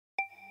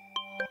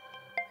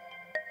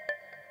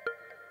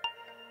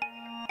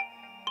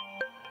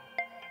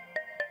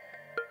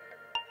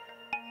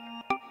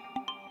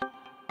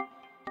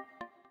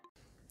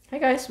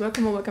guys,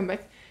 welcome or welcome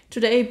back.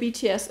 Today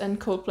BTS and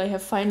Coldplay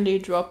have finally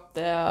dropped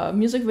their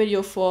music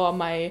video for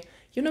My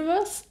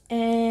Universe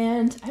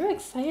and I'm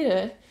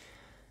excited.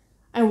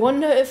 I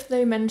wonder if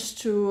they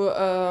managed to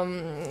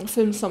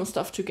film some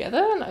stuff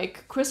together.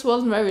 Like Chris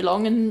wasn't very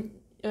long in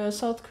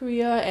South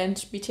Korea and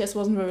BTS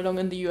wasn't very long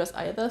in the US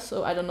either,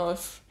 so I don't know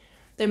if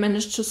they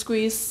managed to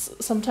squeeze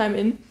some time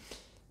in.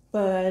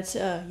 But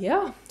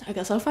yeah, I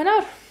guess I'll find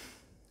out.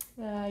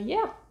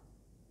 Yeah.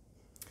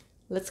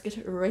 Let's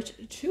get right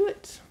to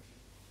it.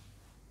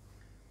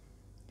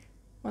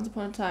 Once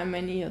upon a time,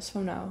 many years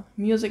from now,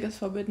 music is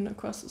forbidden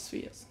across the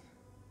spheres.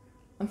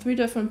 On 3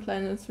 different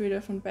planets, 3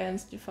 different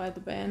bands defy the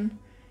ban.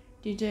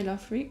 DJ La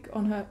Freak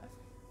on her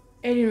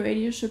alien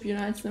radio ship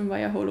unites them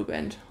via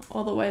holoband.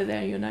 All the way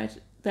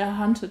they're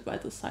hunted by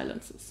the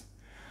silences.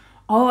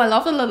 Oh, I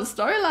love the little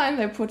storyline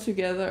they put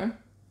together.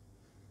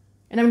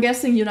 And I'm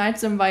guessing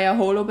unites them via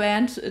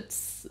holoband.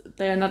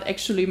 They're not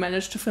actually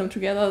managed to film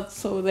together,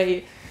 so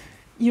they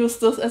use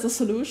this as a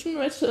solution,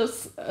 which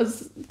is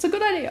it's a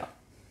good idea.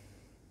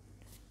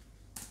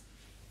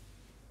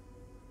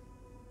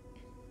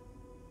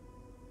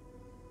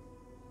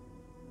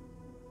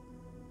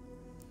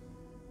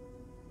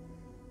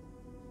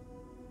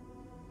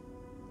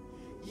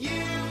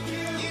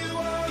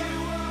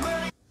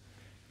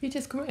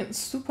 BTS Korean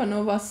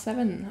Supernova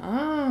 7.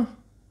 Ah.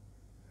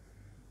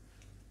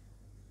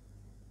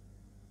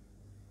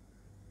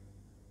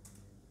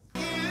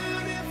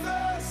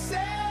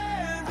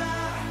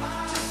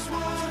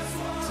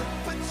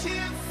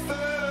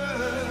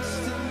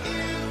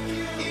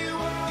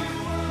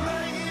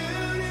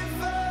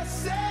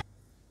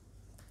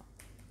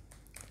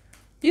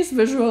 These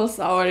visuals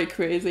are already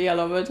crazy, I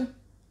love it.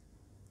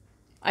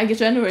 I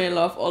genuinely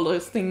love all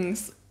those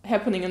things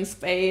happening in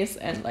space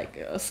and like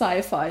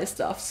sci-fi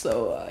stuff,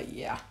 so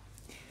yeah.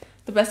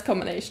 The best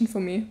combination for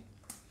me.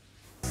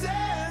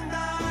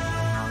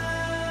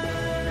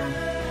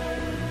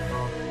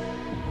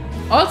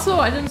 Also,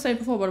 I didn't say it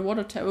before, but what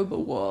a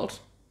terrible world.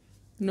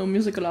 No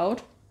music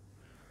allowed.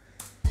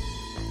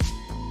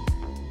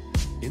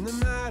 In the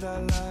night I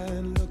lie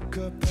and look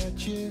up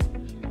at you.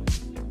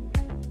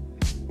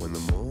 When the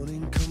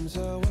morning comes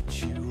I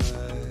watch you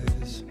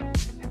rise.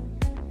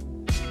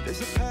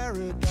 There's a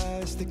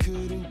paradise they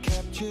couldn't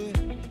capture.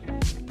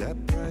 That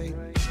bright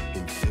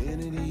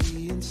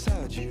infinity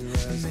inside your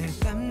eyes.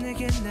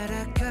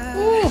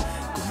 Ooh.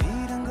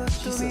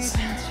 Jesus.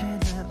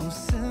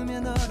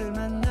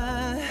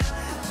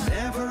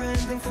 Never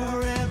ending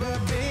forever,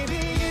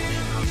 baby.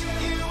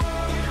 You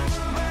are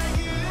my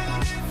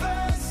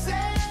universe,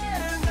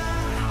 and I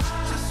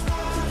just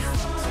want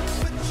to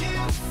put you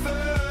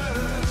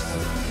first.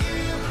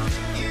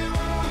 You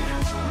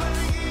are my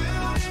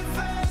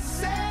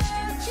universe,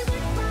 and you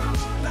make my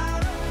world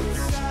light up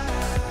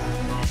inside.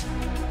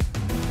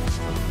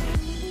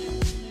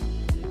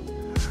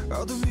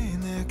 어둠이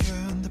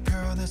내겐 더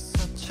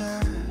변했었지.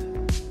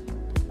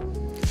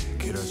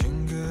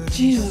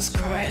 Jesus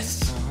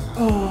Christ.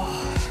 Oh.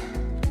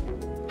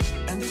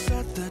 And they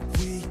said that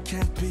we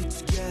can't be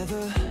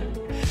together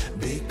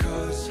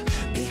because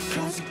we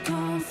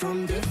come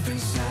from different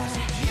sides.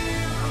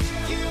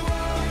 You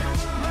are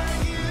my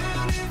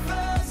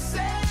universe,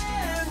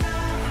 and I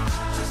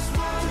just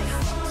want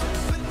to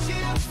put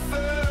you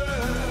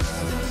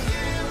first.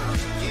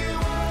 You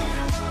are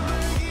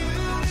my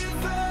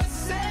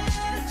universe,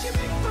 and you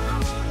make my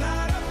world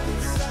light up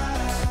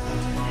inside.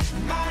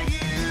 My universe.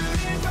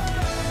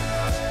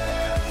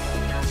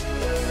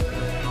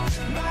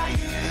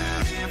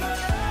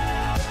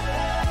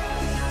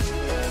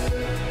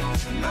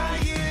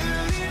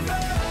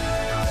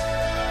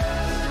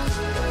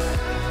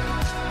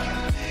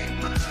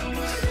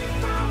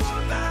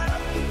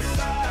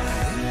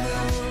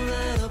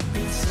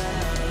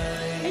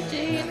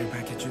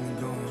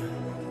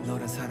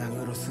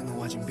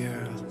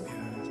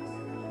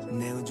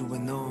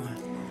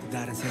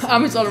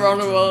 Armies all around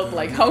the world,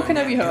 like, how can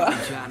I be her?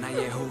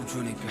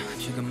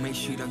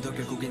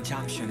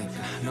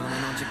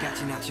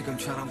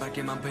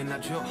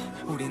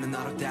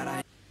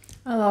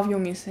 I love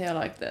Yoongi's hair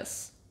like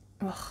this.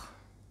 Ugh.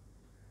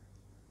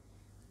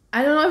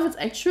 I don't know if it's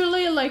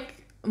actually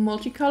like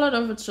multicolored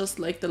or if it's just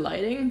like the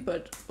lighting,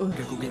 but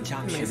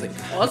amazing.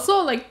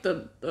 Also like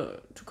the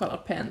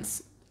 2-colored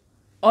pants.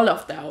 All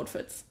of the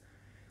outfits.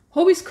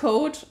 Hobie's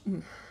coat.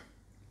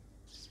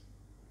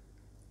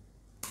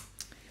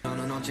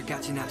 너는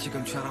언제까지나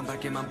지금처럼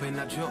밝게만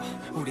빛나줘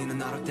우리는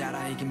너로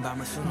따라 이긴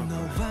밤을 수놓고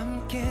너와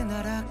함께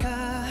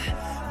날아가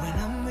When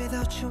I'm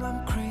without you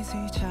I'm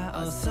crazy 자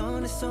어서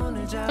내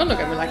손을 잡아 Don't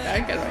look at me like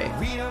that, get away.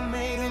 We are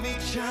made of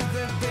each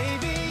other,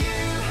 baby.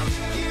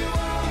 You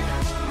are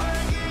my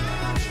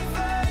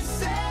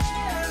universe,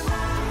 and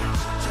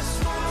I just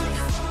want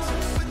to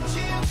put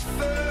you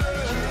first.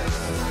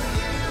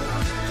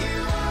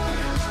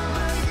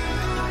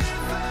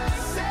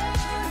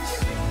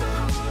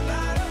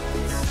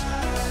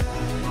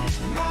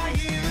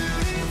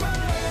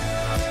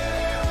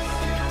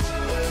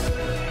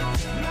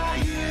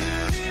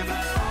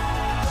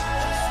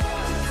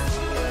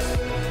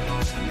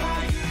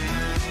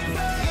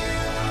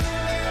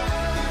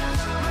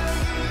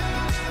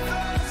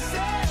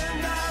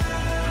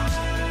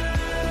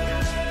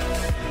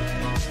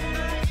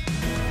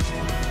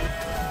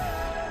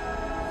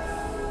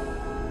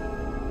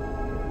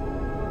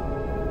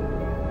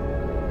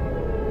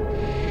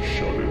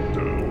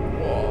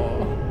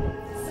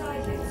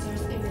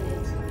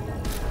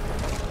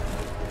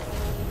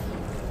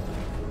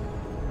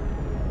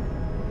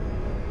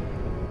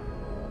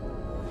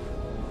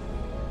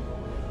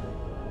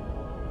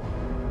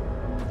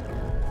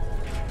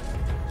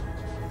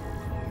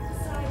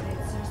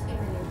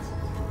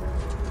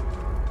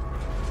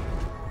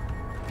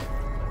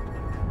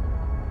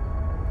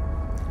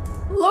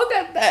 Look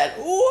at that!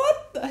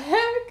 What the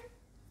heck?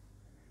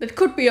 That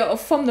could be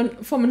from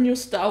a new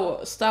Star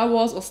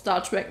Wars or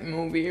Star Trek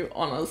movie,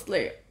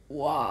 honestly.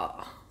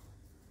 Wow.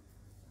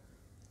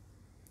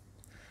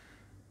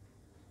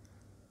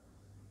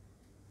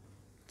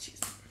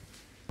 Jeez.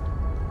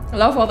 I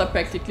love how they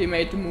practically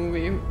made the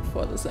movie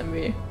for this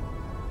MV.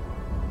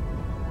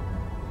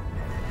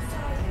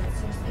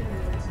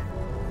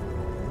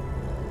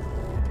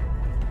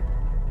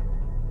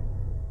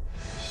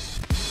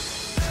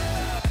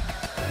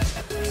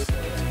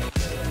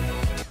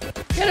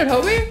 Get it,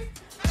 Hobie?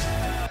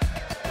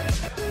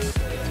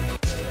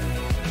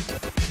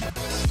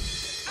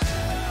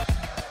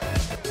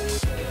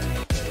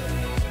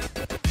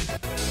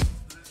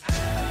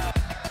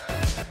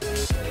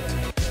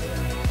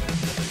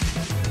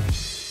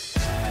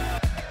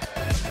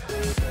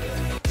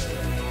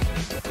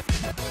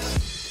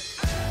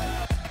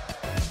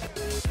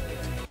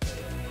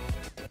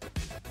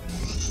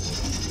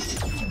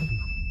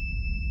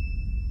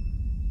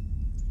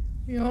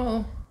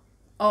 Yeah.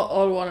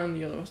 All one and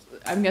the other.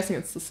 I'm guessing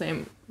it's the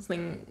same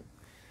thing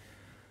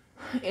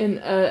in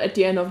at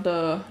the end of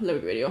the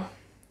lyric video.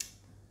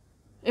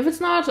 If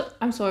it's not,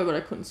 I'm sorry, but I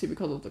couldn't see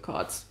because of the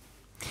cards.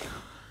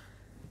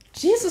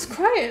 Jesus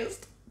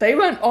Christ! They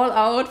went all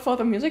out for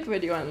the music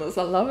video in this.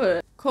 I love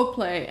it.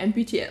 Coldplay and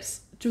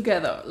BTS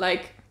together.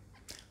 Like,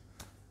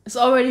 it's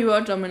already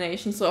world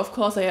domination, so of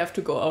course I have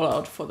to go all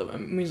out for the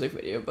music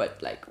video.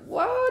 But like,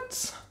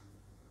 what?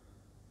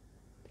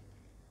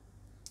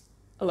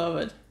 I love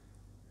it.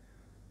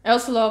 I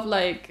also love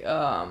like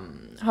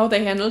how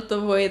they handled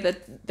the way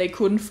that they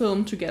couldn't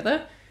film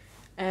together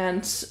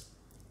and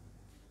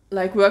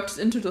like worked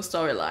into the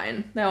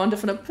storyline. They're on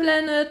different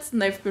planets and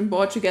they've been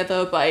brought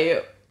together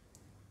by,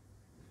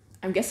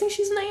 I'm guessing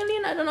she's an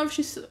alien. I don't know if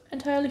she's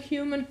entirely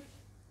human.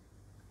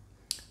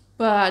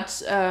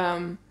 But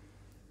yeah,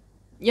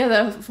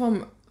 they're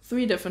from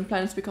 3 different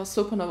planets because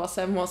Supernova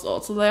 7 was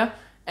also there.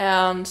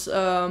 And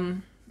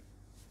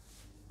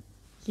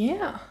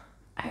yeah.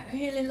 I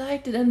really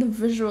liked it, and the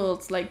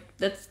visuals, like,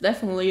 that's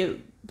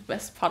definitely the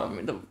best part of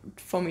me.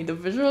 For me, the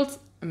visuals,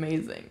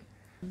 amazing.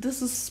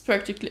 This is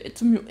practically,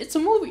 it's a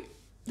movie.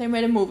 They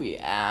made a movie,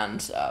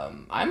 and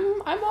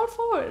I'm out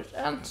for it,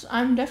 and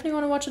I'm definitely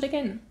gonna watch it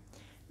again.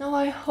 Now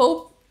I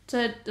hope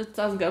that it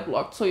doesn't get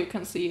blocked, so you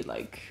can see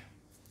like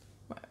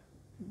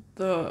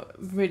the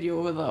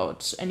video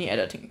without any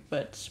editing,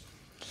 but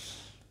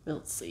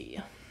we'll see.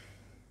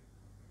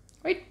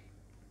 Right.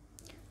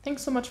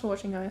 Thanks so much for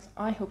watching, guys.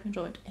 I hope you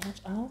enjoyed, and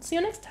I'll see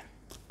you next time.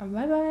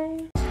 Bye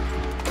bye.